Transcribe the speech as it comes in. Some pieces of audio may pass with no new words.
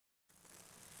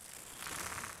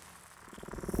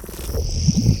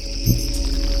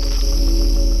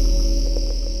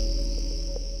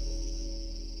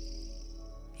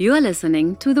You are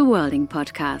listening to the Worlding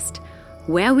Podcast,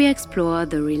 where we explore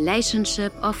the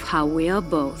relationship of how we are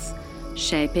both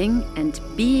shaping and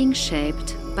being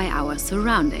shaped by our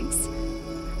surroundings.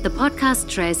 The podcast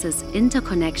traces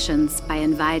interconnections by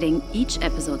inviting each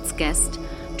episode's guest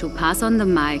to pass on the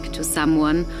mic to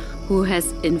someone who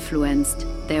has influenced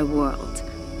their world.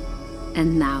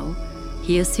 And now,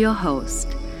 here's your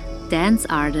host, dance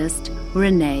artist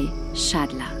Renee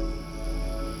Schadler.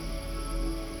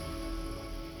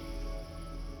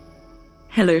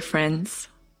 Hello friends.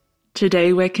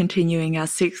 Today we're continuing our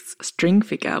sixth string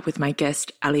figure with my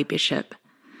guest Ali Bishop.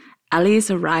 Ali is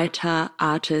a writer,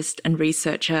 artist and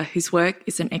researcher whose work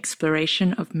is an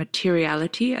exploration of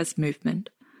materiality as movement.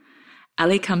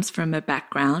 Ali comes from a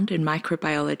background in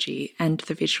microbiology and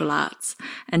the visual arts,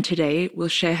 and today we'll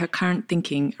share her current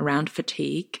thinking around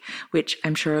fatigue, which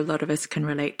I'm sure a lot of us can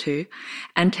relate to,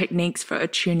 and techniques for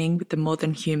attuning with the more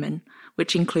than human,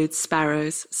 which includes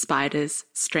sparrows, spiders,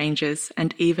 strangers,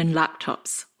 and even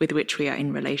laptops with which we are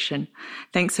in relation.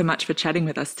 Thanks so much for chatting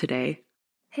with us today.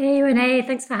 Hey Renee,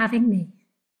 thanks for having me.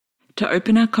 To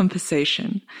open our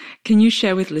conversation, can you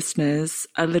share with listeners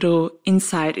a little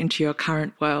insight into your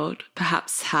current world,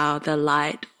 perhaps how the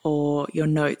light or your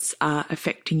notes are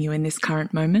affecting you in this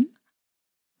current moment?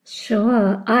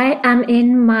 Sure. I am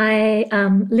in my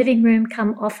living room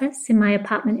cum office in my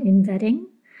apartment in Wedding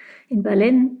in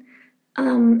Berlin.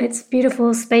 It's a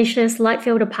beautiful, spacious,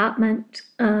 light-filled apartment.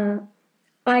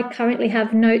 I currently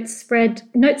have notes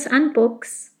and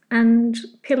books and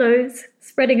pillows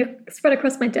spread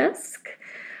across my desk.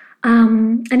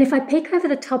 And if I peek over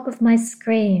the top of my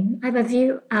screen, I have a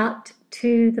view out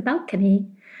to the balcony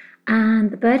and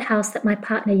the birdhouse that my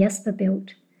partner Jesper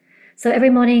built. So every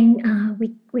morning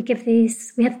we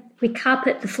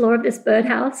carpet the floor of this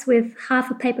birdhouse with half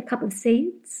a paper cup of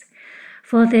seeds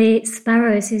for the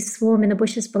sparrows who swarm in the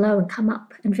bushes below and come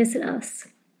up and visit us.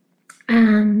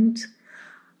 And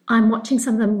I'm watching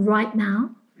some of them right now.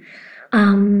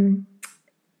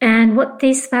 And what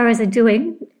these sparrows are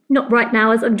doing, not right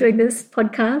now as I'm doing this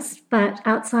podcast, but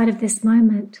outside of this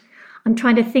moment, I'm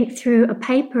trying to think through a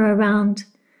paper around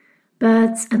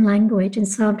birds and language. And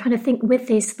so I'm trying to think with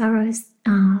these sparrows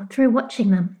through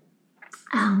watching them.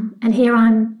 And here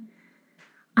I'm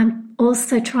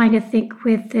also trying to think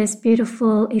with this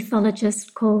beautiful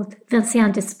ethologist called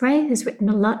Vinciane Desprez, who's written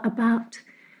a lot about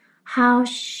how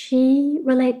she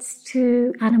relates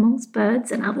to animals,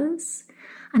 birds and others,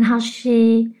 and how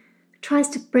she tries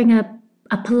to bring a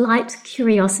polite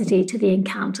curiosity to the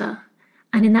encounter.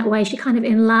 And in that way, she kind of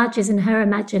enlarges in her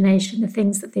imagination the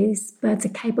things that these birds are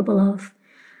capable of.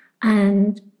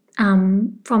 And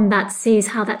from that, sees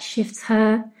how that shifts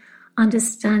her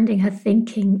understanding, her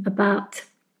thinking about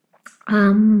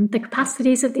the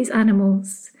capacities of these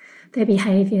animals, their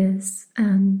behaviours,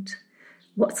 and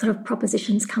what sort of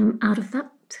propositions come out of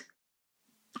that.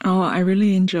 Oh, I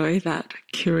really enjoy that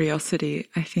curiosity.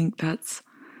 I think that's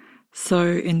so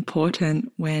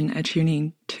important when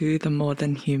attuning to the more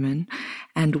than human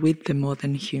and with the more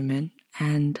than human.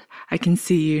 And I can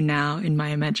see you now in my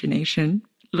imagination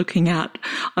looking out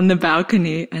on the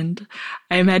balcony, and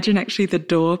I imagine actually the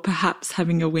door perhaps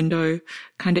having a window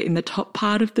kind of in the top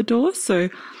part of the door. So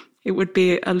it would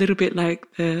be a little bit like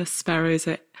the sparrows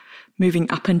are moving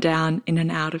up and down in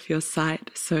and out of your sight.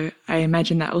 So I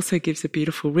imagine that also gives a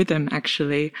beautiful rhythm,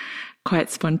 actually, quite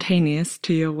spontaneous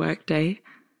to your workday.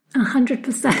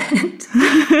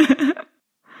 100%.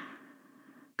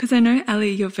 Because I know,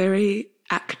 Ali, you're very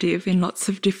active in lots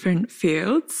of different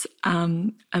fields,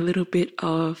 a little bit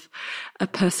of a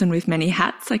person with many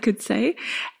hats, I could say.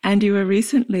 And you were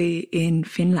recently in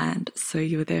Finland, so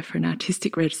you were there for an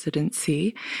artistic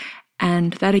residency.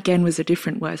 And that again was a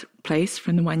different workplace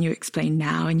from the one you explained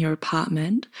now in your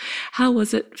apartment. How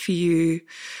was it for you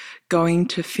going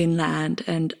to Finland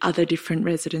and other different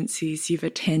residencies you've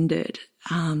attended,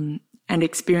 and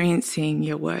experiencing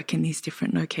your work in these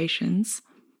different locations?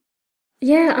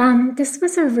 Yeah, this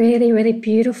was a really, really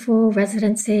beautiful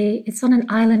residency. It's on an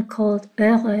island called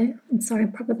Åre. I'm sorry, I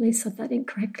probably said that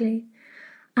incorrectly.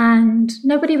 And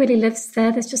nobody really lives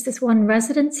there. There's just this one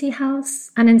residency house.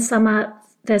 And in summer,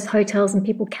 there's hotels and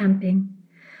people camping.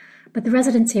 But the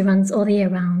residency runs all the year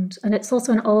round. And it's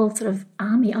also an old sort of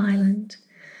army island.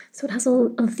 So it has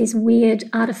all of these weird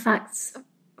artifacts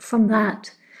from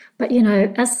that. But, you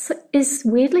know, as is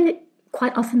weirdly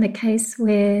quite often the case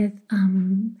with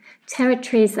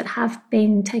territories that have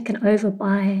been taken over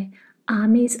by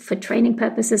armies for training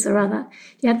purposes or other,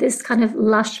 you have this kind of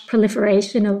lush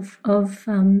proliferation of I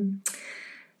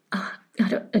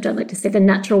don't like to say the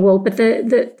natural world, but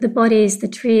the bodies, the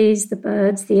trees, the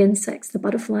birds, the insects, the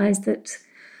butterflies that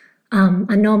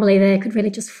And normally they could really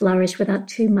just flourish without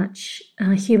too much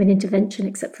human intervention,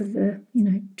 except for the,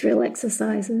 drill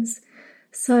exercises.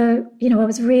 So, I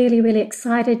was really, really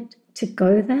excited to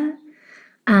go there.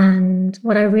 And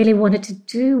what I really wanted to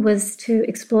do was to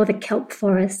explore the kelp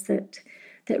forests that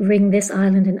ring this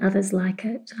island and others like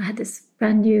it. I had this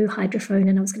brand new hydrophone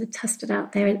and I was going to test it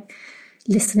out there,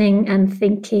 listening and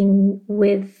thinking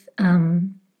with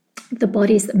the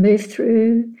bodies that move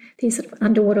through these sort of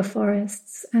underwater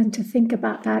forests, and to think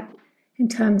about that in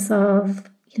terms of,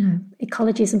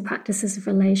 ecologies and practices of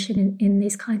relation in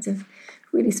these kinds of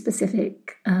really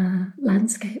specific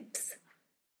landscapes.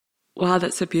 Wow,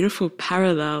 that's a beautiful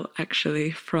parallel,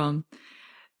 actually, from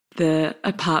the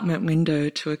apartment window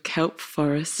to a kelp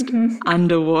forest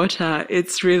underwater.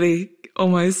 It's really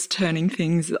almost turning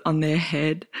things on their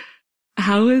head.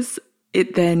 How is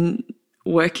it then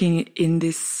working in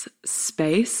this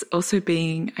space, also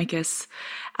being, I guess,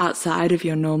 outside of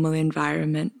your normal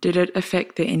environment? Did it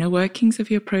affect the inner workings of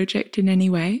your project in any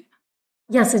way?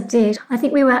 Yes, it did. I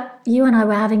think you and I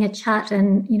were having a chat,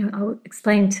 and, I'll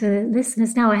explain to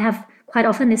listeners now, I have quite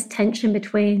often this tension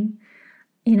between,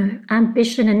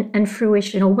 ambition and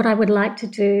fruition, or what I would like to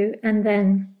do, and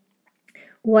then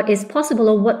what is possible,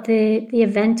 or what the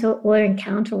event or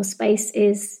encounter or space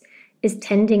is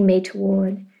tending me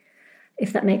toward,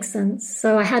 if that makes sense.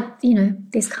 So I had,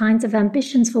 these kinds of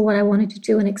ambitions for what I wanted to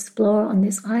do and explore on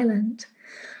this island.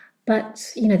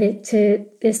 But,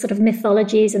 the sort of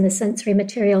mythologies and the sensory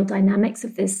material dynamics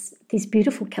of these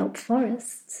beautiful kelp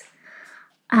forests.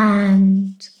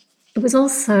 And it was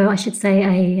also, I should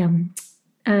say,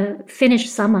 a Finnish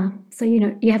summer. So,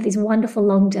 you have these wonderful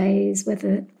long days where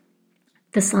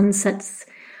the sun sets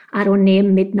at or near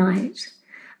midnight.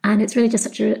 And it's really just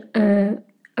such a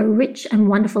rich and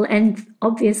wonderful and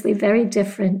obviously very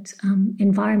different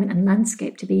environment and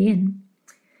landscape to be in.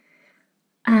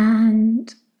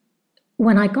 And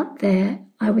when I got there,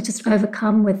 I was just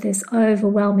overcome with this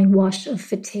overwhelming wash of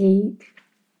fatigue.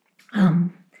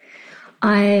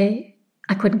 I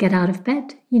couldn't get out of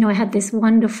bed. I had this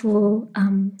wonderful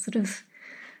sort of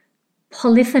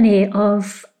polyphony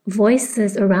of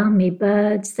voices around me,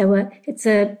 birds. It's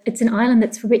an island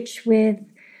that's rich with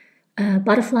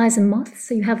butterflies and moths.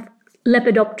 So you have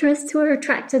lepidopterists who are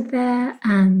attracted there,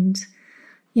 and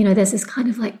there's this kind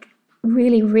of like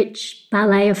really rich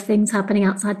ballet of things happening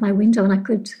outside my window, and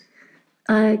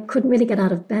I couldn't really get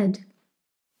out of bed.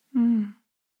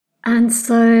 And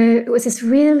so it was this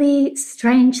really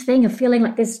strange thing of feeling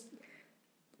like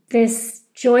this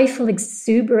joyful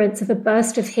exuberance of a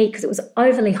burst of heat, because it was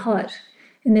overly hot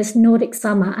in this Nordic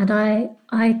summer, and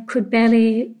I could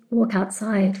barely walk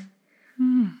outside.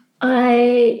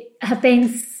 I have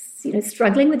been,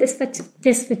 struggling with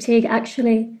this fatigue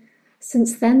actually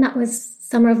since then. That was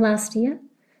summer of last year.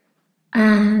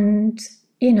 And,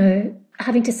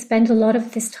 having to spend a lot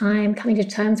of this time coming to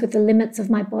terms with the limits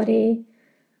of my body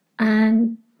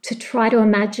and to try to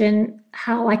imagine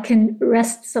how I can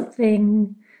wrest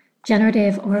something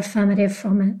generative or affirmative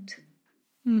from it.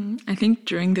 I think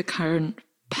during the current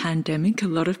pandemic, a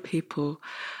lot of people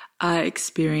are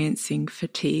experiencing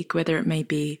fatigue, whether it may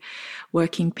be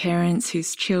working parents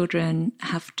whose children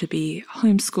have to be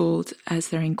homeschooled as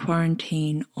they're in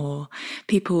quarantine, or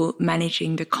people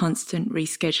managing the constant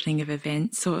rescheduling of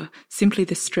events, or simply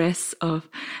the stress of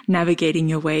navigating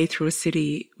your way through a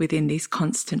city within these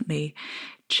constantly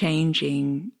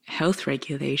changing health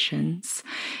regulations.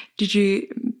 Did you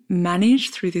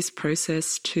manage through this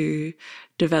process to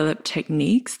develop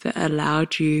techniques that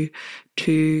allowed you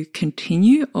to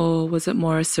continue, or was it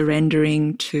more a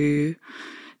surrendering to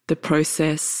the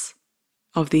process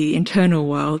of the internal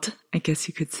world, I guess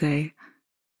you could say?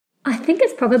 I think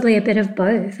it's probably a bit of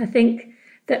both. I think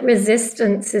that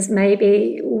resistance is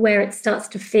maybe where it starts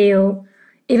to feel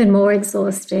even more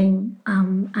exhausting,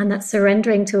 and that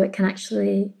surrendering to it can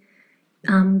actually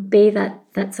be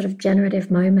that sort of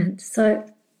generative moment. So,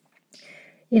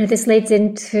 this leads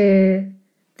into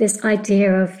this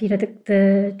idea of,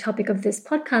 the topic of this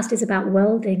podcast is about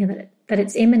welding, and that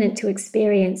it's imminent to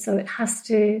experience. So it has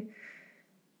to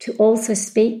also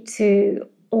speak to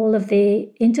all of the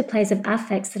interplays of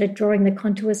affects that are drawing the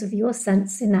contours of your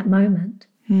sense in that moment.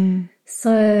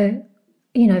 So,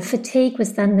 fatigue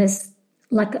was then this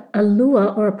like a lure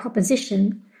or a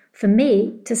proposition for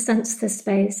me to sense the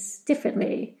space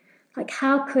differently. Like,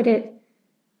 how could it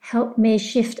help me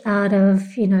shift out of,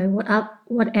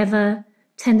 whatever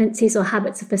tendencies or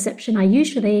habits of perception I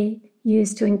usually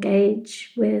use to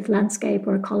engage with landscape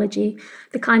or ecology,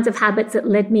 the kinds of habits that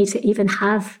led me to even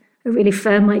have a really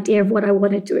firm idea of what I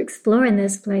wanted to explore in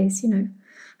this place.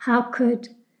 How could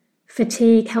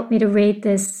fatigue helped me to read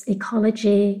this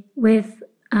ecology with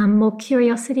more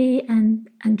curiosity and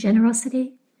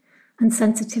generosity and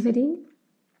sensitivity.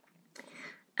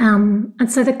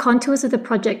 And so the contours of the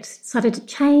project started to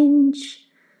change,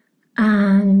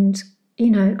 and,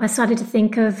 I started to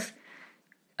think of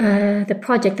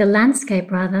the landscape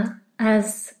rather,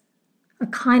 as a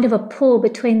kind of a pull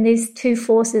between these two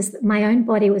forces that my own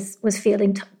body was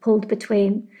feeling pulled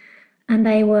between. And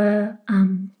they were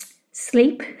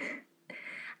sleep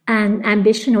and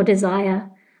ambition or desire.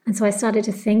 And so I started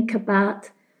to think about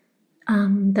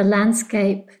the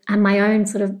landscape and my own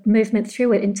sort of movement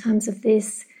through it in terms of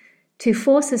these two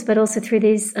forces, but also through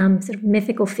these sort of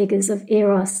mythical figures of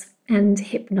Eros and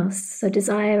Hypnos, so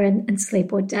desire and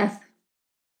sleep or death.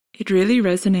 It really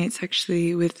resonates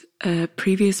actually with a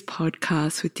previous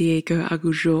podcast with Diego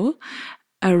Agujol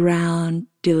around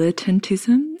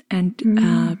dilettantism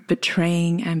and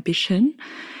betraying ambition,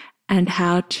 and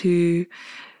how to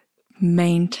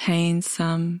maintain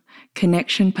some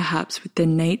connection perhaps with the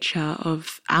nature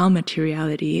of our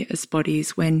materiality as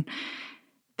bodies when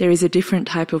there is a different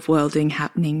type of worlding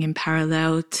happening in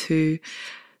parallel to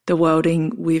the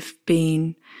worlding we've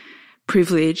been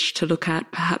privileged to look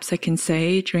at, perhaps I can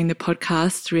say, during the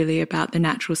podcast, really about the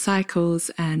natural cycles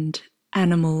and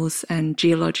animals and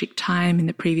geologic time in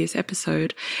the previous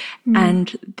episode,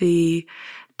 and the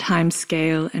time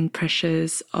scale and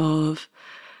pressures of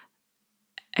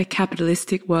a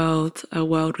capitalistic world, a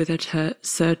world with a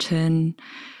certain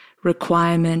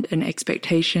requirement and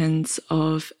expectations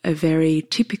of a very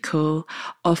typical,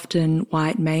 often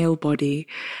white male body.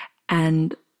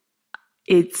 And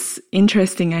it's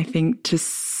interesting, I think, to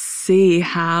see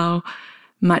how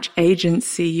much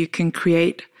agency you can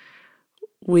create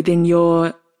within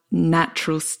your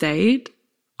natural state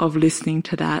of listening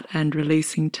to that and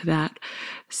releasing to that.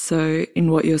 So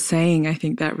in what you're saying, I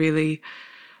think that really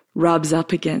rubs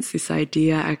up against this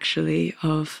idea actually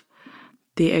of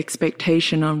the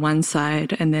expectation on one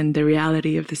side and then the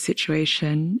reality of the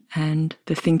situation and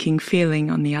the thinking, feeling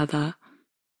on the other.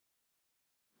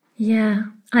 Yeah.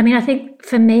 I mean, I think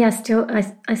for me,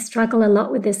 I struggle a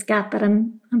lot with this gap, but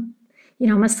I'm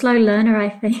a slow learner, I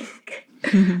think.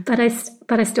 But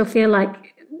I still feel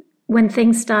like when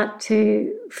things start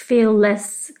to feel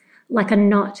less like a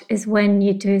knot is when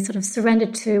you do sort of surrender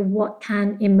to what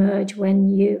can emerge when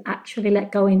you actually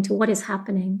let go into what is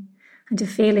happening and to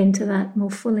feel into that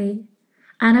more fully.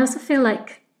 And I also feel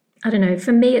like, I don't know,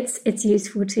 for me it's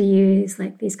useful to use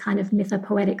like these kind of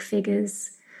mythopoetic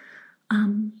figures,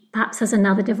 perhaps as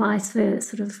another device for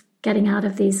sort of getting out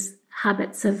of these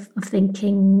habits of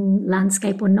thinking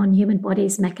landscape or non-human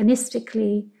bodies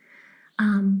mechanistically,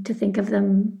 to think of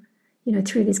them,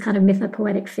 through this kind of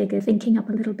mythopoetic figure, thinking up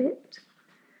a little bit.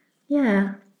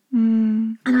 Yeah.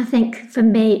 And I think for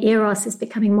me, Eros is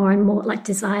becoming more and more, like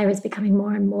desire is becoming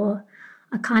more and more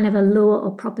a kind of a lure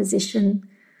or proposition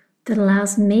that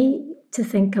allows me to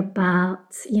think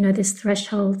about, this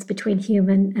thresholds between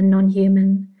human and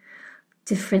non-human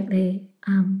differently,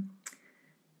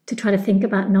 to try to think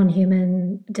about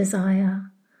non-human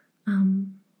desire,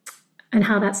 and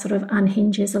how that sort of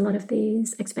unhinges a lot of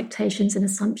these expectations and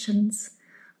assumptions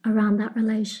around that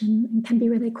relation and can be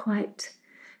really quite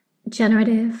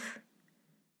generative.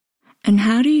 And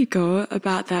how do you go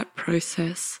about that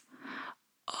process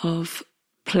of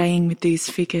playing with these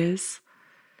figures?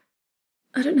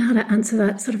 I don't know how to answer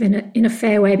that sort of in a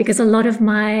fair way, because a lot of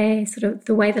my sort of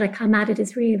the way that I come at it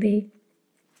is really,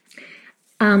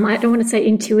 I don't want to say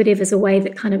intuitive as a way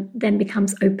that kind of then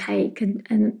becomes opaque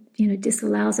and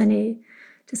disallows any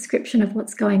description of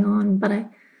what's going on. But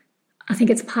I think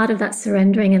it's part of that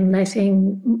surrendering and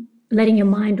letting your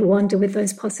mind wander with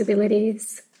those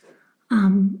possibilities.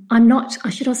 I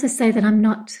should also say that I'm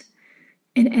not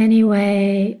in any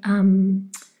way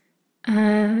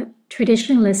a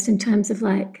traditionalist in terms of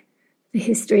like the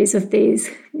histories of these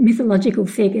mythological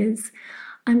figures.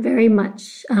 I'm very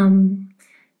much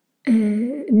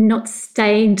not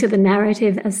staying to the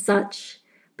narrative as such,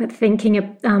 but thinking of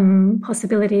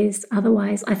possibilities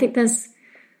otherwise. I think there's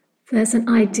an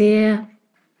idea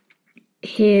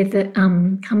here that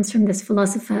comes from this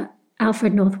philosopher,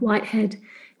 Alfred North Whitehead,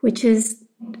 which is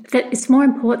that it's more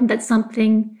important that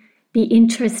something be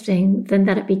interesting than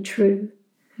that it be true.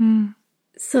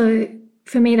 So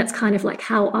for me, that's kind of like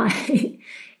how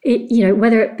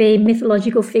whether it be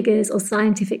mythological figures or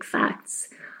scientific facts,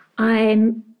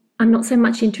 I'm not so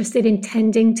much interested in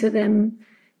tending to them,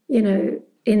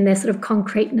 in their sort of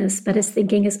concreteness, but as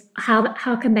thinking as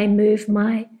how can they move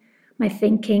my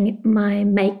thinking, my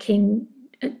making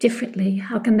differently?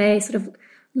 How can they sort of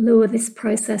lure this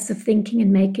process of thinking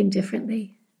and making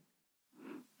differently?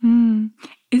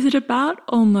 Is it about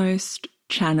almost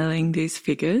channeling these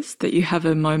figures, that you have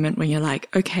a moment when you're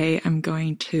like, okay, I'm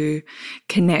going to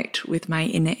connect with my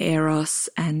inner eros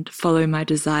and follow my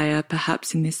desire,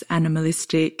 perhaps in this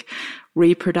animalistic,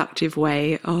 reproductive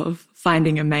way of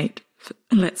finding a mate,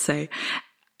 let's say,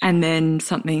 and then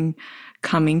something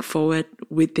coming forward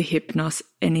with the hypnos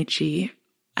energy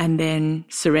and then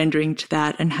surrendering to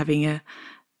that and having a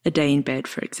day in bed,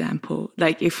 for example?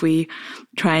 Like, if we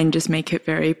try and just make it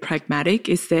very pragmatic,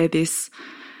 is there this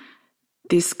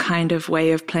kind of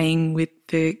way of playing with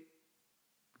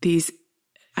these,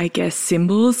 I guess,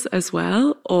 symbols as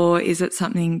well? Or is it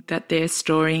something that they're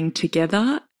storing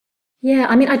together? Yeah,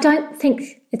 I mean, I don't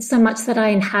think it's so much that I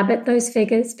inhabit those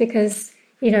figures, because,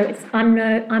 you know,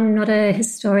 I'm not a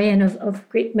historian of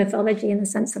Greek mythology in the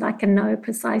sense that I can know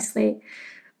precisely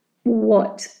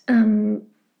what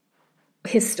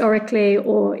historically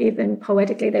or even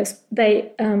poetically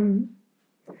they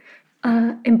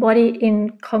embody in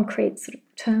concrete sort of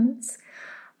terms.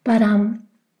 But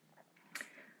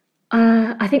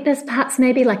I think there's perhaps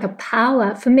maybe like a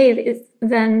power for me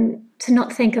then to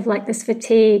not think of like this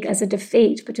fatigue as a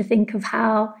defeat, but to think of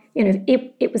how, you know,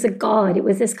 it was a god. It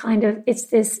was this kind of, it's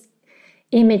this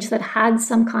image that had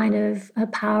some kind of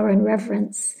power and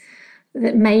reverence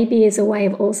that maybe is a way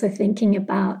of also thinking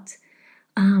about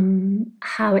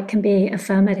how it can be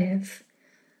affirmative.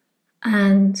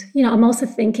 And, you know, I'm also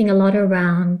thinking a lot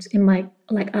around, in my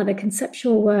like other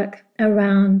conceptual work,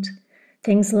 around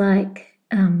things like,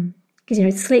 you know,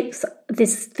 sleep.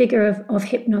 This figure of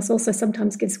hypnos also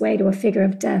sometimes gives way to a figure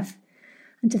of death,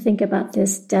 and to think about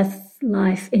this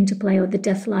death-life interplay, or the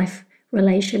death-life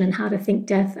relation, and how to think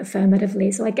death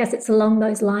affirmatively. So I guess it's along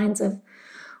those lines of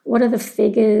what are the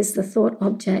figures, the thought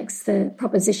objects, the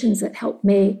propositions that help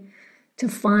me to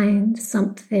find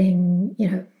something, you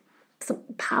know,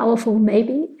 something powerful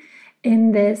maybe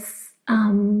in this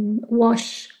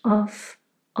wash of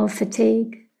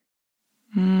fatigue.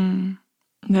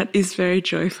 That is very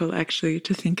joyful, actually,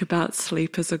 to think about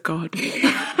sleep as a god.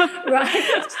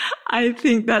 Right. I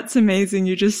think that's amazing.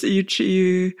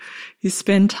 You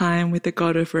spend time with the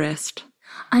god of rest.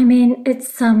 I mean,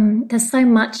 it's there's so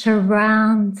much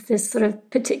around this sort of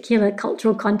particular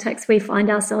cultural context we find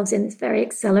ourselves in, this very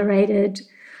accelerated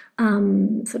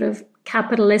sort of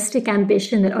capitalistic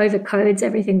ambition that overcodes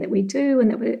everything that we do,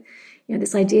 and that we, you know,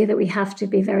 this idea that we have to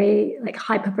be very like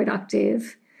hyper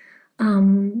productive.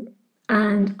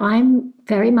 And I'm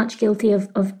very much guilty of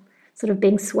sort of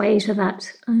being swayed to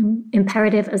that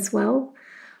imperative as well.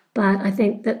 But I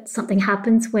think that something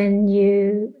happens when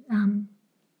you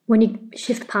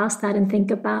shift past that and think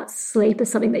about sleep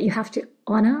as something that you have to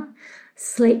honor,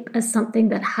 sleep as something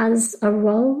that has a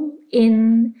role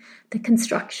in the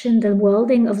construction, the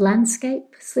worlding of landscape.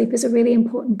 Sleep is a really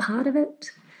important part of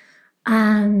it.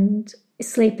 And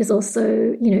sleep is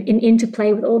also, you know, in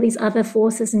interplay with all these other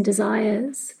forces and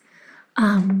desires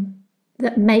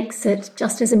that makes it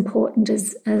just as important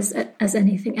as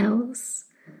anything else.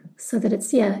 So that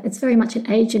it's very much an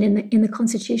agent in the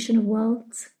constitution of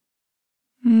worlds.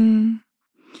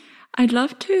 I'd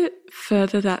love to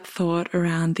further that thought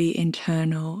around the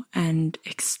internal and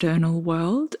external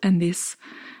world and this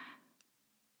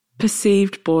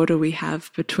perceived border we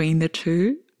have between the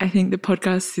two. I think the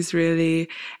podcast is really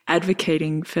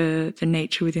advocating for the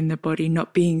nature within the body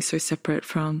not being so separate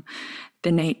from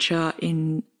the nature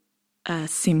in a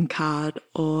SIM card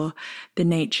or the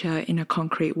nature in a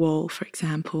concrete wall, for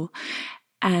example.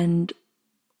 And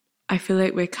I feel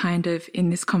like we're kind of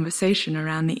in this conversation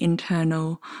around the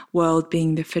internal world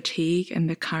being the fatigue and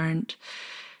the current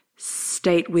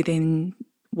state within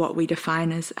what we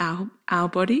define as our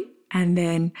body, and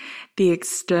then the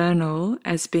external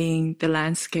as being the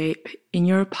landscape in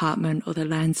your apartment, or the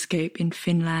landscape in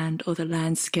Finland, or the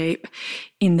landscape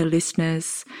in the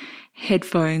listeners'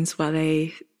 headphones while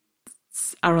they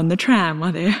are on the tram,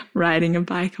 while they're riding a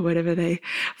bike, or whatever they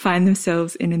find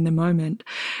themselves in the moment.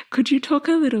 Could you talk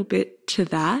a little bit to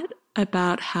that,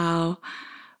 about how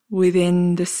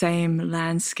within the same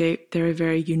landscape there are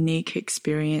very unique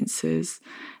experiences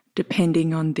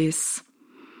depending on this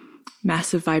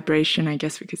massive vibration, I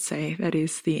guess we could say, that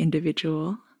is the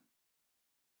individual?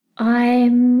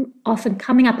 I'm often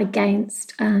coming up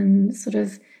against sort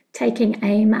of taking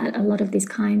aim at a lot of these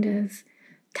kind of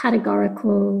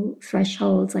categorical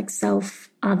thresholds, like self,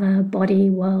 other, body,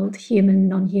 world, human,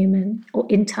 non-human, or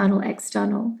internal,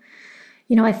 external.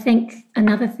 You know, I think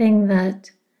another thing that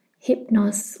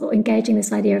hypnos, or engaging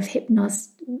this idea of hypnos,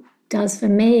 does for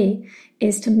me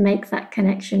is to make that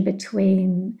connection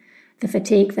between the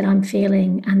fatigue that I'm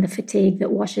feeling and the fatigue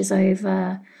that washes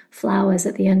over flowers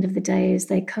at the end of the day as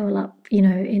they curl up, you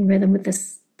know, in rhythm with the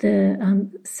the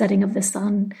setting of the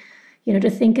sun, to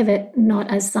think of it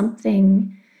not as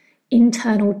something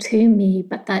internal to me,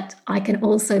 but that I can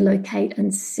also locate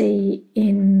and see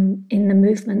in the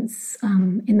movements,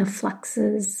 in the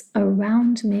fluxes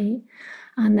around me.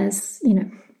 And there's,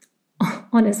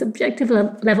 on a subjective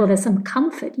level, there's some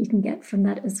comfort you can get from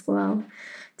that as well.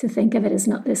 To think of it as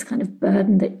not this kind of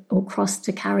burden or cross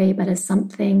to carry, but as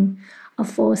something, a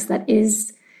force that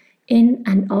is in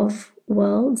and of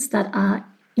worlds that are,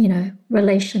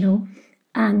 relational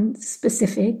and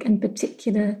specific and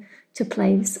particular to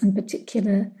place and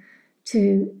particular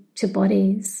to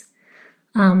bodies.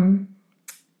 And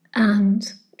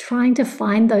trying to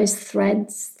find those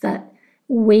threads that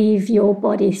weave your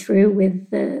body through with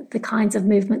the kinds of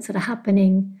movements that are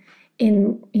happening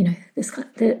in, this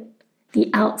the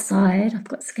outside. I've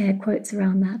got scare quotes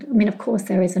around that. I mean, of course,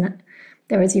 there is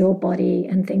your body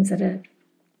and things that are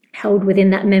held within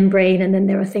that membrane, and then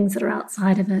there are things that are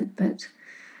outside of it. But,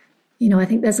 I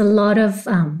think there's a lot of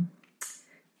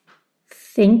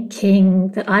thinking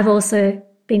that I've also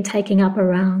been taking up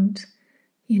around,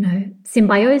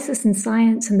 symbiosis and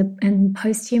science and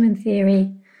post-human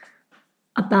theory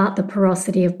about the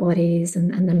porosity of bodies.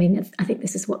 And I mean, I think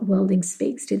this is what worlding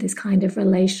speaks to, this kind of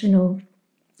relational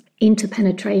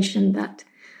interpenetration that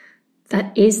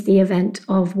is the event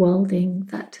of worlding,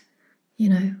 that,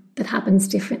 that happens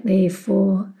differently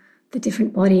for the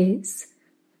different bodies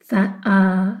that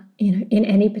are, in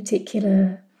any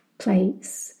particular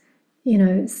place.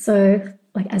 So,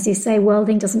 like, as you say,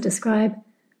 worlding doesn't describe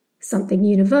something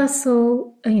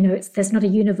universal. There's not a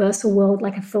universal world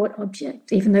like a thought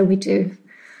object, even though we do,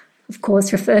 of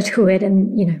course, refer to it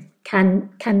and,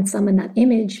 can summon that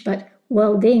image. But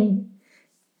worlding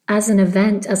as an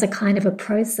event, as a kind of a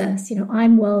process,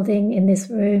 I'm worlding in this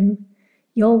room,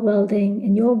 you're worlding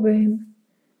in your room,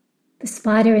 the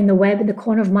spider in the web in the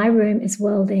corner of my room is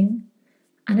worlding.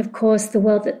 And of course, the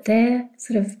world that they're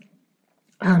sort of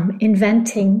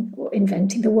inventing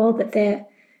the world that they're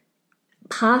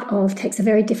part of takes a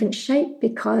very different shape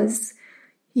because,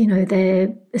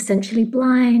 they're essentially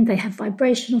blind, they have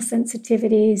vibrational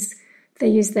sensitivities, they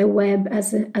use their web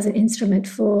as an instrument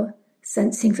for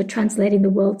sensing, for translating the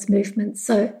world's movements.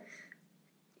 So,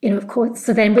 of course,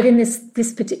 so then within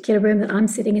this particular room that I'm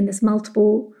sitting in, there's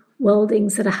multiple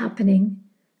worldings that are happening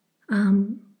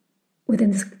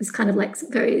within this kind of like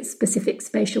very specific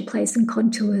spatial place and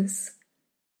contours.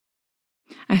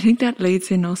 I think that leads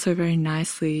in also very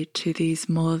nicely to these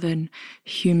more than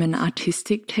human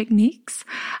artistic techniques.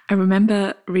 I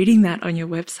remember reading that on your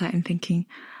website and thinking,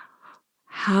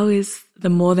 how is the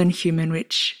more than human,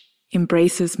 which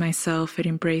embraces myself, it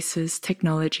embraces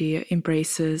technology, it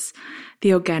embraces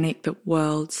the organic, the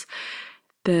worlds,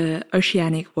 the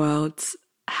oceanic worlds,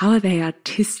 how are they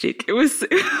artistic? It was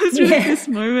really this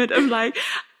moment of like,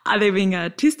 are they being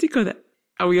artistic, or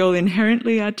are we all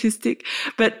inherently artistic?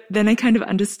 But then I kind of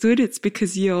understood it's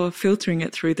because you're filtering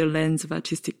it through the lens of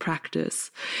artistic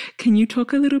practice. Can you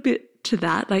talk a little bit to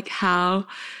that, like how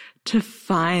to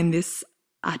find this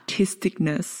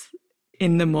artisticness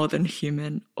in the more than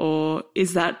human, or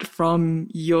is that from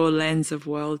your lens of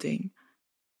worlding?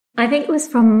 I think it was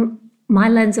from my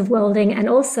lens of worlding, and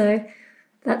also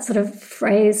that sort of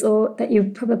phrase, or that you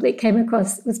probably came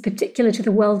across, was particular to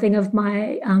the worlding of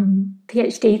my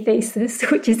PhD thesis,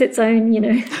 which is its own,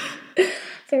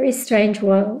 very strange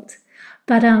world.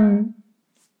 But,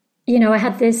 I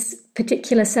had this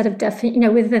particular set of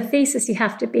with the thesis, you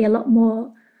have to be a lot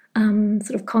more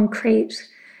sort of concrete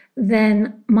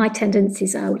than my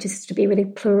tendencies are, which is to be really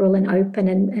plural and open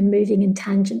and moving in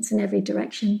tangents in every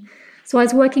direction. So I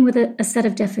was working with a set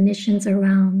of definitions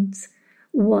around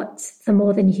what the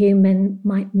more than human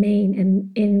might mean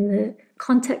in the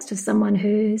context of someone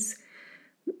who's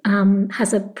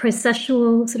has a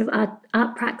processual sort of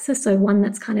art praxis, so one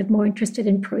that's kind of more interested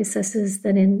in processes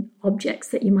than in objects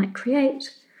that you might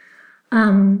create.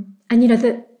 And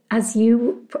that, as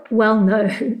you well know,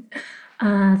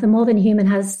 the more than human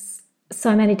has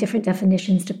so many different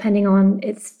definitions depending on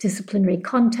its disciplinary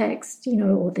context,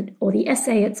 or the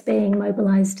essay it's being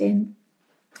mobilized in.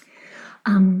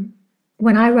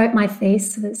 When I wrote my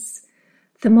thesis,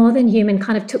 the more than human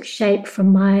kind of took shape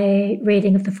from my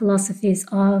reading of the philosophies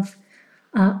of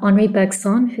Henri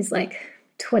Bergson, who's like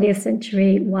 20th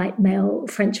century white male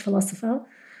French philosopher,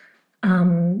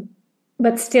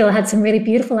 but still had some really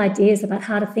beautiful ideas about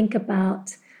how to think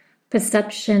about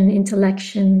perception,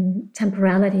 intellection,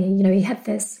 temporality. He had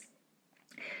this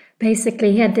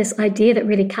idea that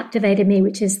really captivated me,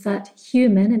 which is that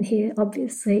human, and here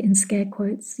obviously in scare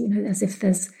quotes, as if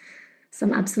there's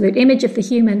some absolute image of the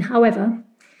human. However,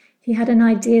 he had an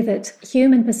idea that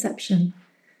human perception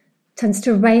tends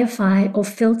to reify or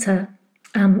filter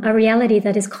a reality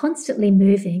that is constantly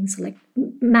moving, so like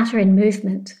matter in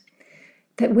movement,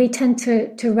 that we tend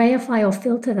to reify or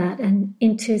filter that and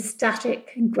into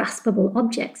static and graspable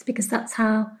objects, because that's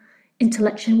how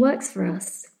intellection works for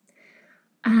us.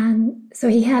 And so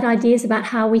he had ideas about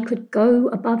how we could go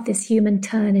above this human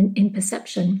turn in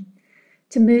perception,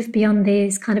 to move beyond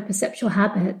these kind of perceptual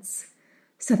habits,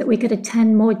 so that we could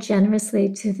attend more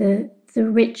generously to the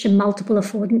rich and multiple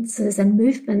affordances and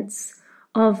movements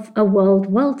of a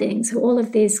worlding. So all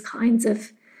of these kinds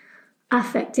of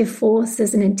affective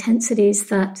forces and intensities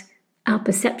that our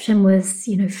perception was,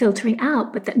 filtering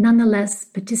out, but that nonetheless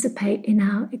participate in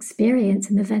our experience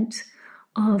in the event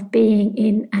of being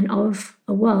in and of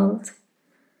a world.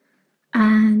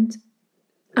 And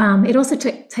it also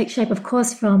takes shape, of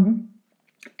course, from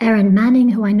Erin Manning,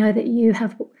 who I know that you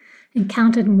have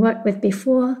encountered and worked with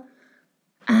before.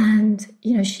 And,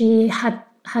 she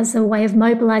has a way of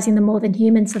mobilizing the more than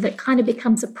human, so that it kind of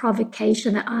becomes a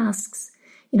provocation that asks,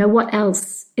 what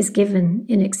else is given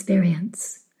in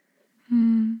experience?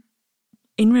 In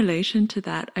relation to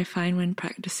that, I find when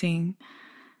practicing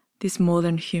this more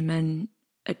than human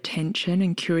attention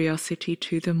and curiosity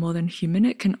to the more than human,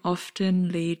 it can often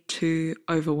lead to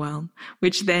overwhelm,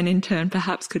 which then in turn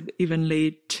perhaps could even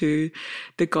lead to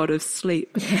the god of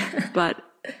sleep. Yeah. But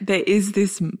there is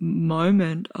this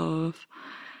moment of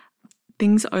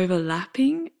things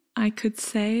overlapping, I could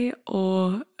say,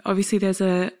 or obviously there's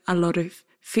a lot of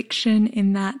fiction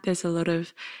in that. There's a lot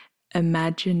of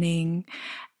imagining,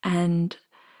 and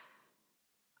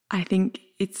I think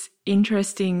it's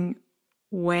interesting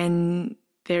when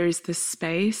there is the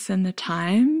space and the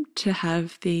time to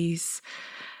have these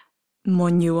more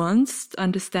nuanced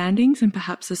understandings and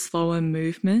perhaps a slower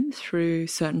movement through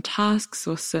certain tasks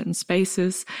or certain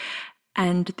spaces,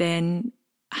 and then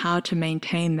how to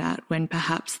maintain that when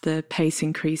perhaps the pace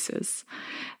increases.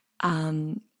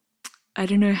 I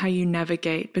don't know how you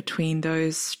navigate between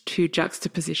those two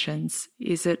juxtapositions.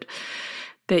 Is it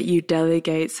that you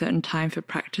delegate certain time for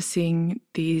practicing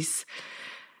these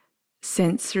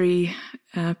sensory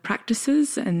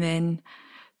practices and then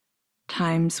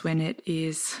times when it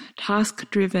is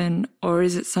task-driven, or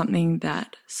is it something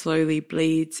that slowly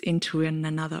bleeds into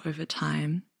another over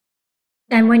time?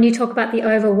 And when you talk about the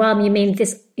overwhelm, you mean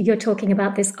this? You're talking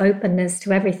about this openness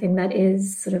to everything that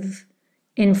is sort of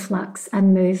in flux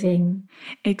and moving.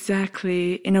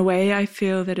 Exactly. In a way, I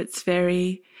feel that it's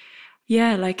very,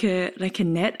 like a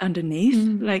net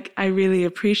underneath. Like, I really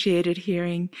appreciated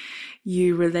hearing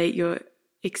you relate your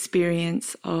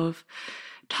experience of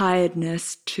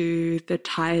tiredness to the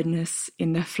tiredness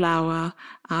in the flower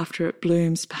after it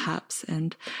blooms, perhaps,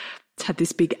 and it's had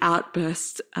this big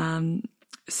outburst.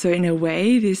 So in a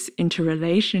way, this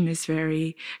interrelation is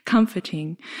very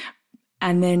comforting.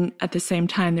 And then at the same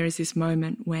time, there is this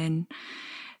moment when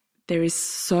there is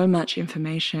so much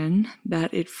information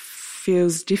that it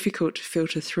feels difficult to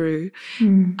filter through.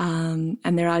 And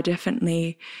there are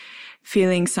definitely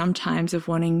feelings sometimes of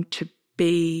wanting to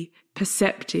be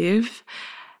perceptive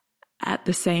at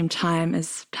the same time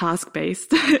as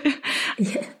task-based.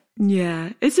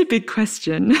 Yeah, it's a big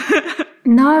question.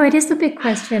 No, it is a big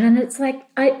question. And it's like,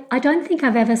 I don't think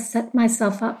I've ever set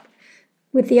myself up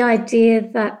with the idea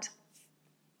that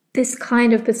this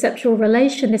kind of perceptual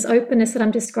relation, this openness that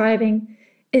I'm describing,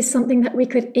 is something that we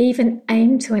could even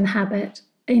aim to inhabit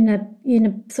in a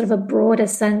sort of a broader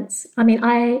sense. I mean,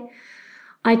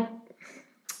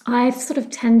 I've sort of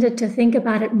tended to think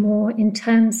about it more in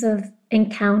terms of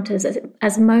encounters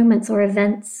as moments or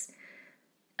events,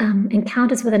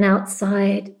 encounters with an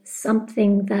outside,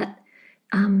 something that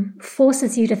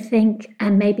forces you to think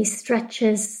and maybe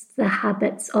stretches the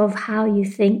habits of how you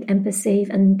think and perceive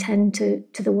and tend to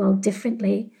the world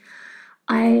differently.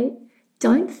 I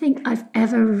don't think I've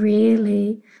ever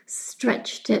really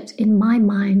stretched it in my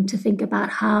mind to think about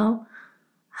how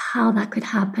that could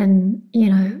happen,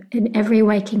 in every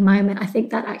waking moment. I think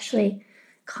that actually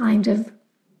kind of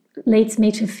leads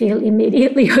me to feel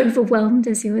immediately overwhelmed,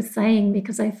 as you were saying,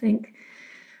 because I think,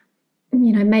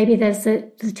 maybe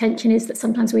the tension is that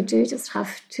sometimes we do just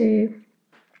have to,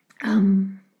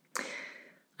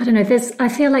 I don't know, I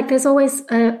feel like there's always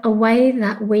a way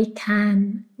that we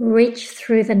can reach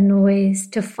through the noise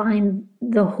to find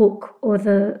the hook or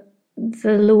the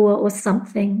lure or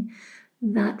something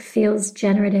that feels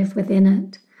generative within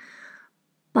it.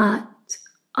 But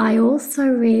I also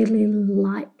really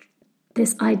like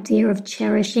this idea of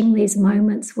cherishing these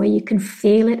moments where you can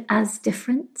feel it as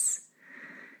difference,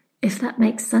 if that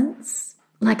makes sense.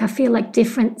 Like, I feel like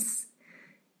difference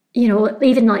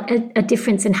even like a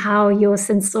difference in how your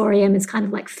sensorium is kind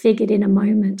of like figured in a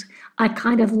moment. I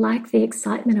kind of like the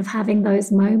excitement of having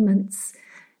those moments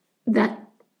that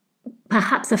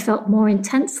perhaps are felt more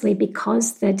intensely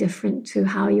because they're different to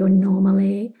how you're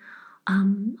normally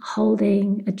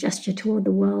holding a gesture toward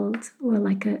the world, or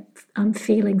like a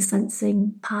feeling,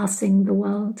 sensing, passing the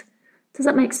world. Does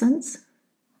that make sense?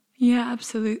 Yeah,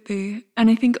 absolutely. And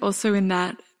I think also in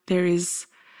that there is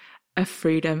a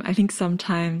freedom. I think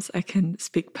sometimes I can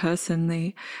speak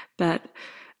personally that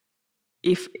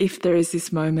if there is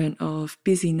this moment of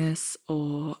busyness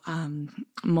or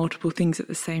multiple things at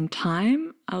the same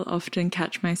time, I'll often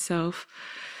catch myself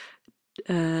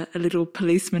a little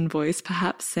policeman voice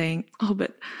perhaps saying, oh,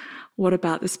 but what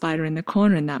about the spider in the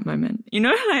corner in that moment?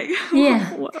 Like,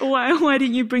 yeah. why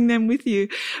didn't you bring them with you?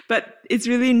 But it's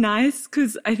really nice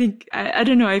because I think, I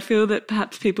don't know, I feel that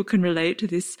perhaps people can relate to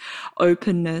this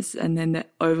openness and then the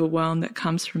overwhelm that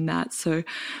comes from that. So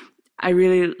I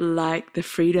really like the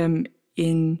freedom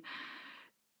in,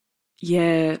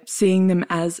 seeing them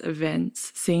as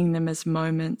events, seeing them as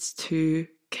moments to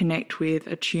connect with,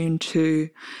 attune to,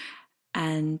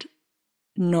 and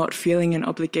not feeling an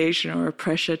obligation or a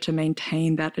pressure to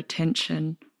maintain that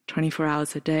attention 24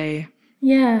 hours a day.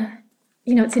 Yeah.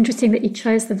 It's interesting that you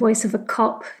chose the voice of a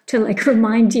cop to like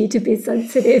remind you to be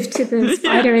sensitive to the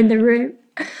spider in the room.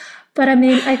 But I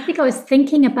mean, I think I was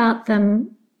thinking about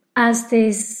them as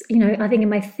these, I think in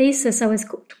my thesis I was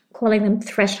calling them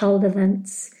threshold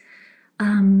events.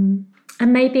 And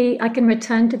maybe I can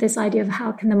return to this idea of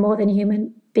how can the more than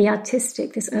human be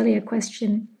artistic, this earlier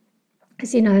question.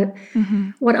 Because,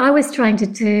 what I was trying to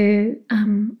do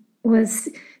was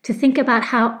to think about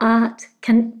how art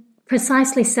can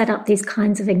precisely set up these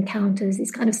kinds of encounters,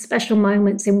 these kind of special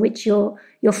moments in which you're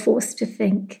forced to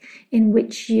think, in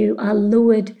which you are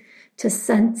lured to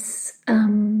sense,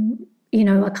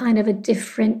 a kind of a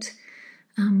different,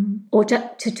 or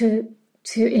to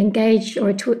engage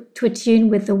or to attune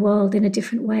with the world in a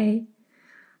different way.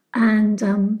 And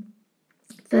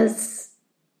there's,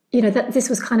 that this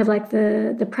was kind of like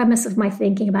the premise of my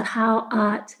thinking about how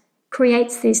art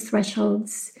creates these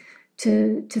thresholds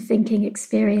to thinking,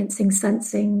 experiencing,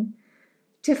 sensing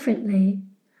differently.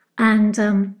 And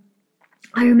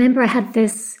I remember I had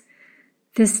this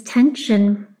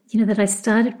tension, that I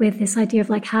started with, this idea of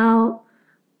like how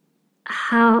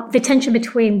the tension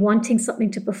between wanting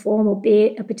something to perform or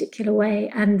be a particular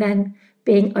way and then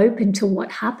being open to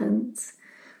what happens.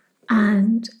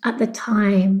 And at the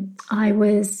time, I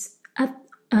was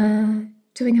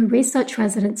doing a research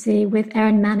residency with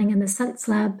Erin Manning and the Sense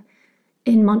Lab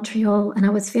in Montreal, and I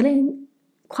was feeling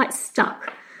quite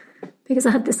stuck because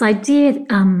I had this idea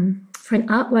for an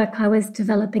artwork I was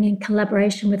developing in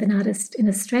collaboration with an artist in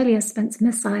Australia, Spence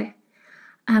Messai,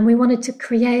 and we wanted to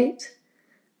create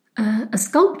a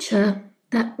sculpture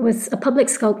that was a public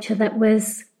sculpture that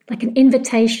was like an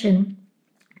invitation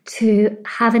to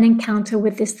have an encounter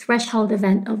with this threshold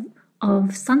event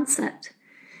of sunset.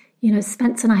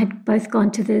 Spence and I had both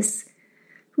gone to this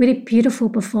really beautiful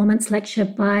performance lecture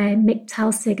by Mick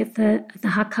Tausig at the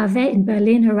HKW in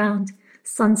Berlin around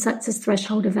sunsets as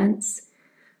threshold events.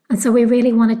 And so we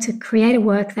really wanted to create a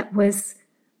work that was,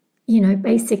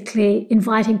 basically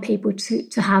inviting people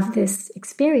to have this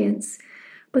experience.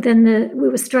 But then we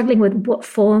were struggling with what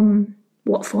form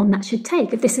that should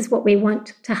take. If this is what we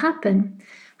want to happen,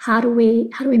 how do we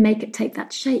make it take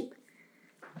that shape?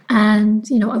 And,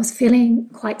 I was feeling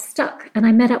quite stuck. And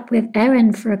I met up with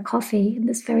Erin for a coffee in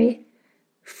this very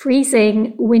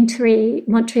freezing, wintry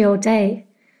Montreal day.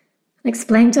 I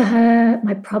explained to her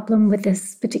my problem with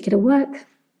this particular work.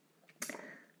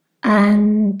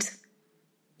 And,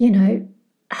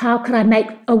 how could I make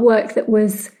a work that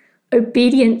was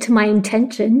obedient to my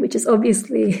intention, which is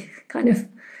obviously kind of,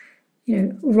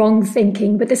 wrong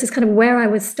thinking. But this is kind of where I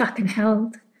was stuck and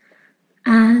held.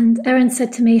 And Erin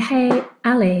said to me, hey,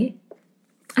 Ali,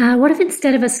 what if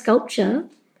instead of a sculpture,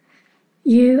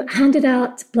 you handed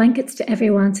out blankets to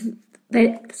everyone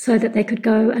so that they could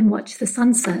go and watch the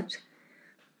sunset?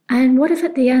 And what if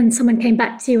at the end someone came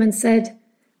back to you and said,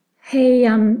 hey,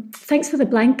 thanks for the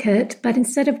blanket, but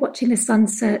instead of watching the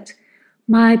sunset,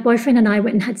 my boyfriend and I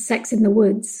went and had sex in the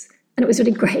woods, and it was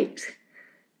really great.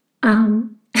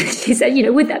 She said,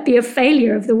 would that be a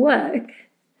failure of the work?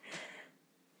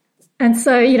 And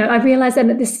so, I realized then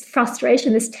that this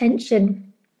frustration, this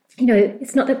tension,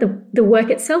 it's not that the work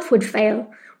itself would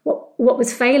fail. What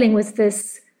was failing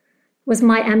was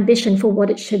my ambition for what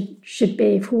it should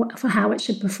be, for how it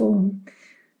should perform.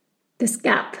 This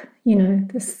gap,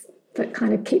 that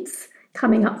kind of keeps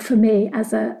coming up for me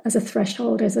as a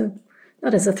threshold,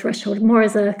 not as a threshold, more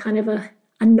as a kind of a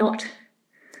knot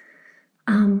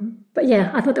But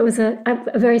yeah, I thought that was a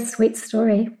very sweet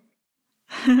story.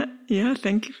 Yeah,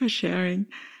 thank you for sharing.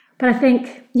 But I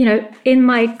think, in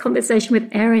my conversation with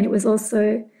Erin, it was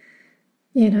also,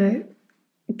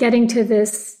 getting to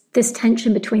this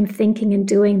tension between thinking and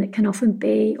doing that can often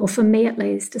be, or for me at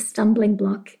least, a stumbling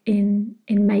block in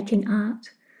making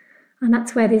art. And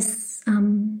that's where these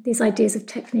ideas of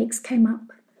techniques came up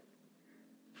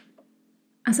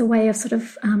as a way of sort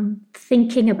of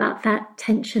thinking about that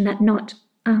tension, that not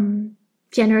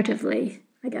generatively,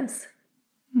 I guess.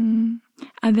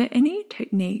 Are there any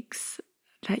techniques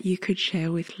that you could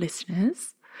share with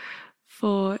listeners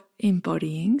for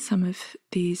embodying some of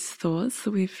these thoughts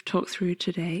that we've talked through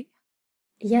today?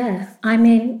 Yeah,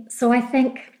 so I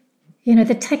think,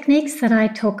 the techniques that I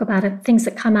talk about are things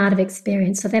that come out of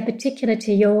experience. So they're particular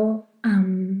to your,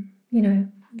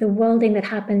 the worlding that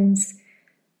happens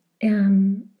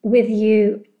with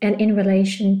you and in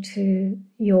relation to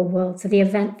your world. So the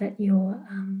event that you're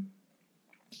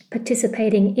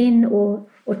participating in or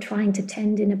trying to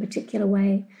tend in a particular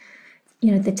way.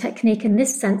 The technique in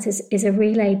this sense is a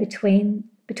relay between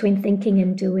thinking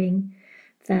and doing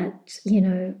that,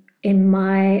 in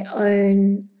my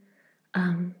own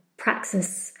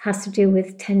praxis has to do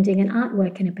with tending an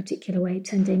artwork in a particular way,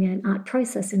 tending an art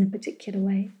process in a particular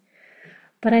way.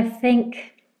 But I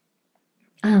think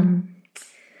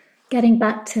getting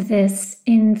back to this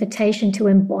invitation to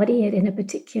embody it in a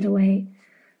particular way,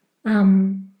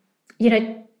 I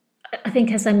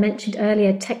think, as I mentioned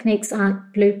earlier, techniques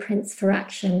aren't blueprints for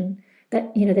action.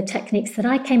 That, the techniques that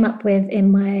I came up with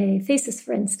in my thesis,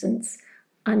 for instance,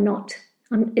 are not,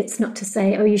 it's not to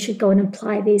say, oh, you should go and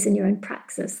apply these in your own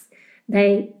praxis.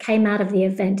 They came out of the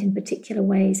event in particular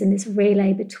ways, in this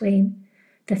relay between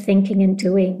the thinking and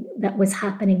doing that was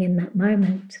happening in that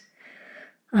moment.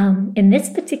 In this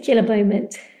particular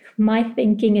moment, my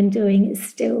thinking and doing is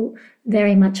still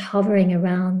very much hovering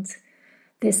around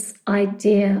this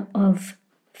idea of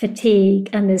fatigue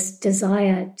and this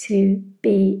desire to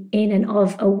be in and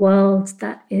of a world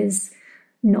that is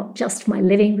not just my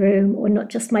living room or not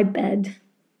just my bed.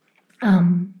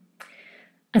 And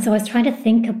so I was trying to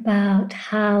think about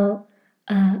how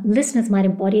listeners might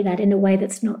embody that in a way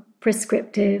that's not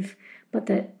prescriptive, but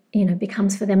that,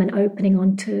 becomes for them an opening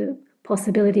onto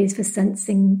possibilities for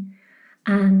sensing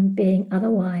and being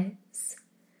otherwise.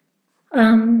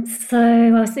 So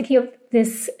I was thinking of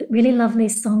this really lovely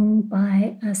song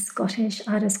by a Scottish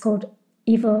artist called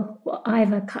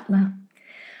Ivor Cutler.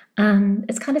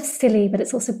 It's kind of silly, but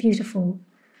it's also beautiful.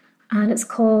 And it's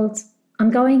called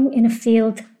I'm Going in a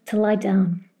Field to Lie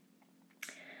Down.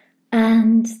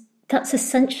 And that's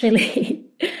essentially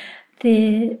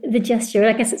the gesture.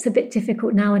 I guess it's a bit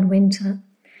difficult now in winter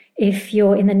if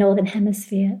you're in the Northern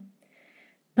Hemisphere.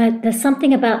 But there's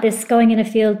something about this going in a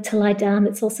field to lie down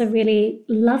that's also really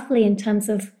lovely in terms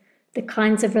of the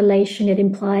kinds of relation it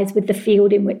implies with the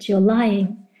field in which you're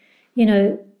lying.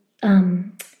 It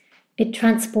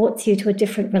transports you to a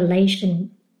different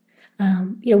relation.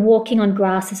 Walking on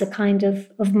grass is a kind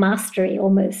of mastery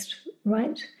almost,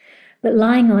 right? But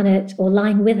lying on it or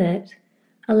lying with it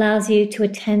allows you to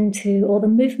attend to all the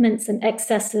movements and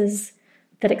excesses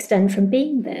that extend from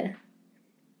being there.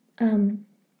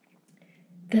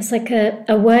 There's like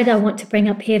a word I want to bring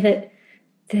up here that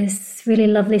this really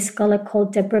lovely scholar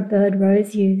called Deborah Bird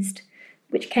Rose used,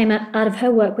 which came out of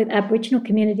her work with Aboriginal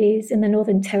communities in the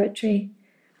Northern Territory.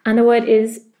 And the word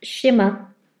is shimmer,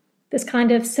 this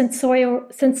kind of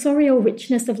sensorial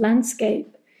richness of landscape,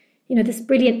 this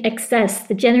brilliant excess,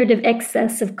 the generative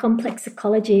excess of complex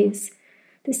ecologies,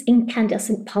 this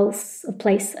incandescent pulse of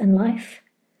place and life.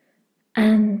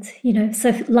 And,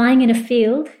 so lying in a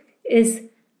field is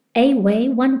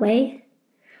one way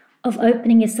of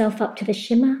opening yourself up to the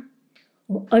shimmer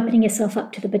or opening yourself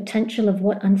up to the potential of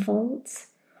what unfolds.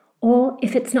 Or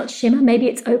if it's not shimmer, maybe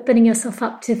it's opening yourself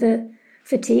up to the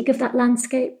fatigue of that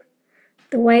landscape,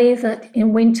 the way that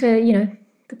in winter,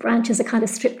 the branches are kind of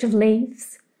stripped of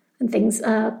leaves and things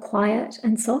are quiet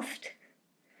and soft.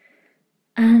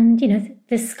 And,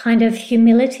 this kind of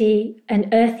humility and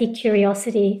earthy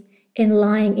curiosity in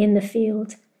lying in the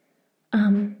field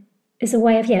is a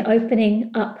way of,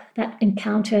 opening up that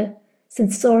encounter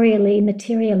sensorially,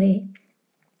 materially,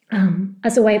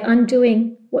 as a way of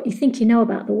undoing what you think you know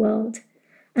about the world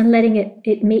and letting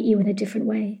it meet you in a different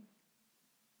way.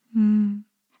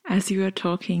 As you were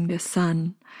talking, the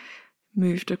sun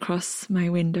moved across my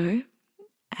window,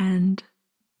 and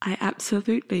I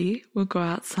absolutely will go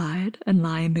outside and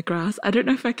lie in the grass. I don't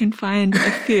know if I can find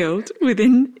a field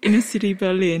within inner city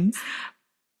Berlin,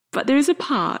 but there is a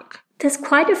park. There's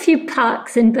quite a few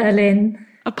parks in Berlin.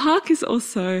 A park is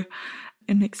also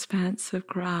an expanse of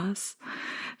grass.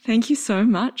 Thank you so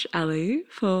much, Ali,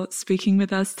 for speaking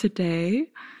with us today.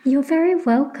 You're very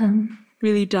welcome.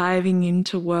 Really diving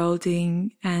into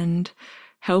worlding and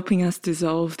helping us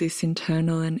dissolve this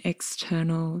internal and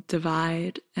external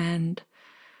divide and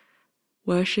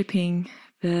worshipping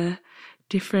the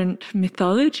different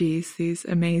mythologies, these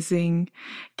amazing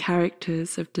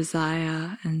characters of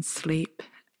desire and sleep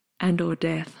and or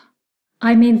death.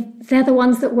 I mean, they're the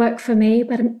ones that work for me,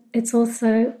 but it's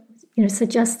also,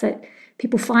 suggests that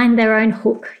people find their own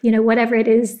hook, whatever it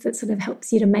is that sort of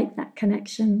helps you to make that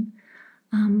connection.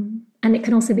 And it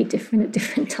can also be different at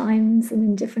different times and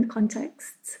in different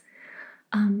contexts.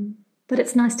 But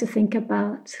it's nice to think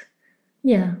about,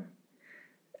 what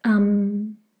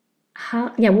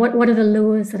are the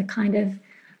lures that are kind of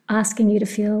asking you to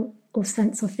feel or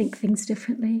sense or think things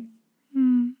differently?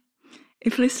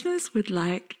 If listeners would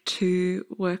like to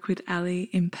work with Ali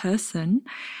in person,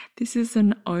 this is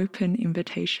an open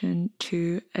invitation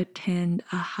to attend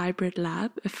a hybrid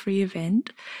lab, a free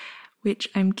event, which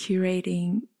I'm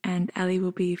curating and Ali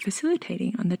will be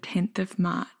facilitating on the 10th of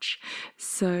March.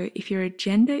 So if your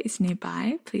agenda is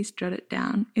nearby, please jot it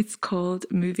down. It's called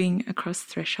Moving Across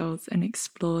Thresholds and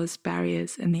explores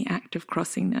barriers and the act of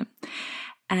crossing them.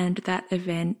 And that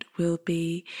event will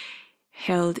be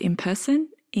held in person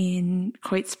in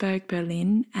Kreuzberg,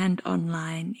 Berlin, and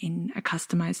online in a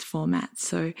customized format.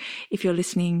 So if you're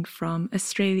listening from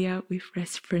Australia, we've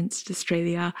referenced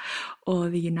Australia, or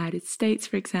the United States,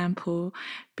 for example,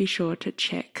 be sure to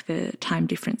check the time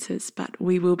differences. But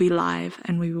we will be live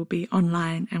and we will be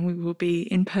online and we will be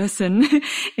in person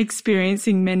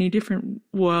experiencing many different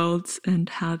worlds and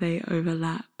how they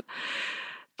overlap.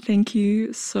 Thank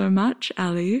you so much,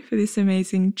 Ali, for this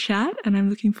amazing chat, and I'm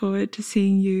looking forward to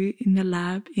seeing you in the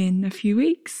lab in a few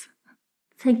weeks.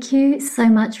 Thank you so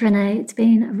much, Renee. It's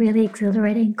been a really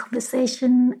exhilarating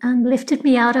conversation and lifted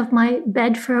me out of my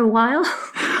bed for a while.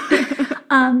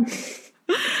 And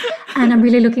I'm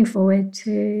really looking forward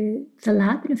to the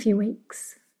lab in a few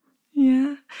weeks.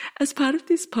 Yeah. As part of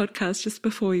this podcast, just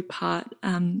before we part,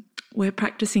 we're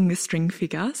practicing the string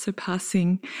figure, so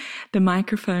passing the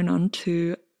microphone on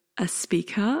to a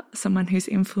speaker, someone who's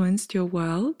influenced your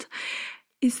world.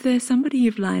 Is there somebody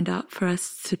you've lined up for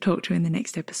us to talk to in the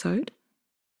next episode?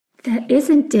 There is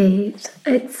indeed.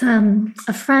 It's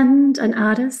a friend, an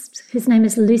artist, whose name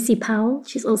is Lucy Powell.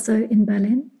 She's also in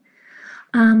Berlin.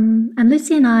 And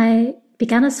Lucy and I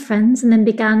began as friends and then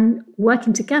began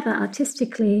working together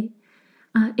artistically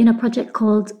in a project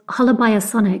called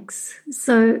Holobiosonics.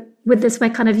 So with this, we're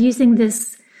kind of using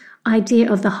this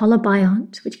idea of the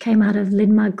holobiont, which came out of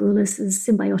Lynn Margulis's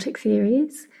symbiotic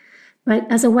theories, but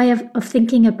as a way of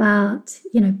thinking about,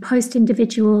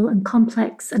 post-individual and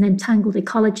complex and entangled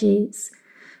ecologies.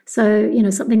 So,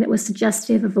 something that was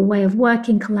suggestive of a way of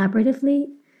working collaboratively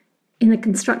in the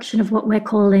construction of what we're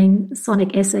calling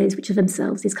sonic essays, which are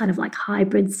themselves these kind of like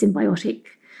hybrid symbiotic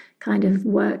kind of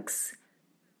works.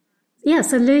 Yeah,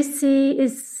 so Lucy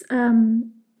is,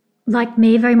 like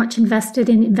me, very much invested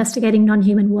in investigating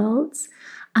non-human worlds.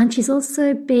 And she's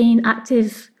also been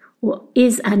active, or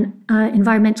is an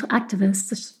environmental activist.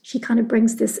 So she kind of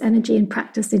brings this energy and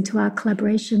practice into our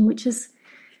collaboration, which is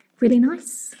really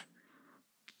nice.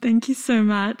 Thank you so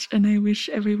much. And I wish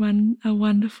everyone a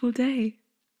wonderful day.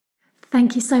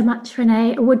 Thank you so much,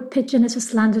 Renee. A wood pigeon has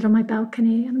just landed on my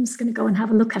balcony and I'm just going to go and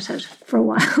have a look at it for a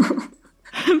while.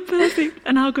 Perfect.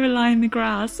 And I'll go lie in the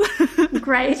grass.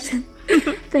 Great.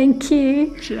 Thank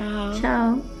you. Ciao.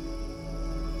 Ciao.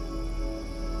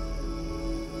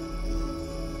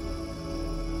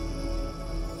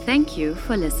 Thank you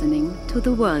for listening to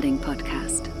the Worlding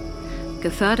Podcast.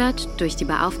 Gefördert durch die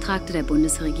Beauftragte der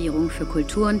Bundesregierung für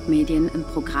Kultur und Medien im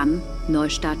Programm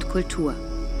Neustart Kultur.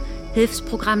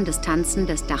 Hilfsprogramm des Tanzen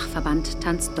des Dachverband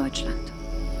Tanz Deutschland.